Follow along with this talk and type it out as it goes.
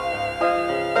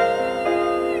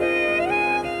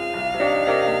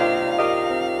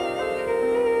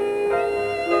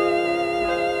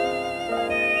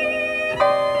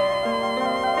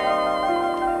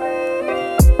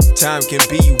Time can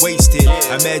be wasted.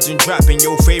 Imagine dropping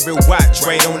your favorite watch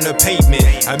right on the pavement.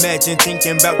 Imagine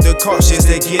thinking about the cost just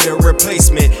to get a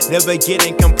replacement. Never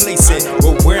getting complacent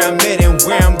with where I'm at and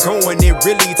where I'm going. It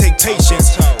really take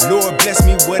patience. Lord bless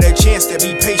me with a chance to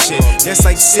be patient. That's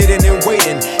like sitting and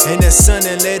waiting in the sun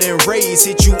and letting rays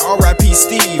hit you. R.I.P.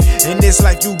 Steve. In this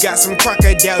life you got some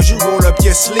crocodiles. You roll up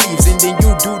your sleeves and then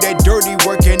you do that dirty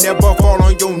work and never fall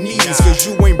on your knees. Cause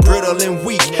you ain't brittle and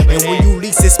weak. And when you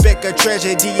least expect a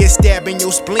tragedy, it's stabbing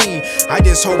your spleen. I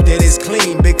just hope that it's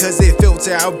clean because it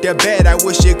filter out the bad. I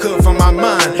wish it could from my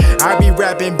mind. I be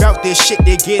rapping about this shit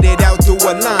to get it out through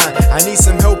a line. I need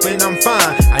some help and I'm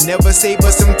fine. I never save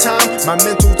but some time. My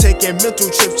mental taking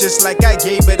mental trips just like I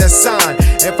gave it a sign.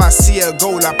 If I see a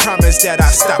goal, I promise that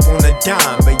I stop on a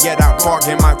dime, but yet I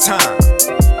bargain my time.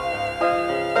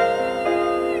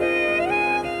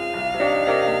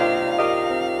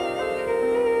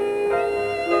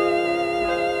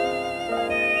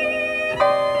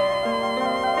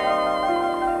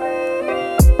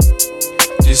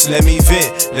 Just let me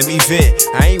vent, let me vent.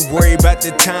 I ain't worried about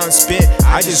the time spent.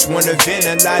 I just wanna vent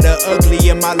a lot of ugly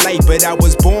in my life. But I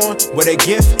was born with a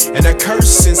gift and a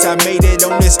curse. Since I made it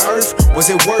on this earth,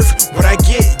 was it worth what I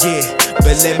get? Yeah,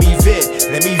 but let me vent,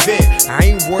 let me vent.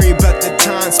 I ain't worried about the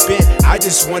time spent. I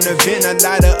just wanna vent a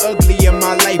lot of ugly in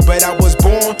my life. But I was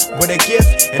born with a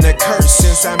gift and a curse.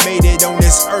 Since I made it on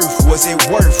this earth, was it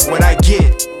worth what I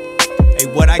get? Hey,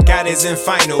 what I got isn't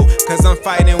final, cause I'm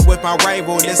fighting with my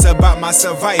rival. It's about my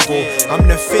survival. I'm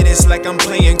the fittest like I'm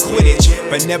playing Quidditch,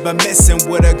 but never messing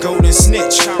with a golden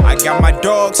snitch. I got my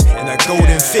dogs and a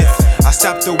golden fifth. I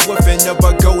stopped the woofing of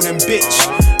a golden bitch.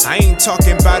 I ain't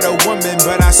talking about a woman,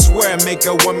 but I swear I make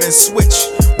a woman switch.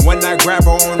 When I grab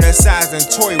her on the sides and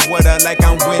toy with her like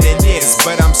I'm winning this,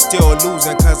 but I'm still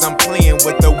losing cause I'm playing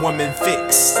with the woman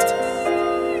fixed.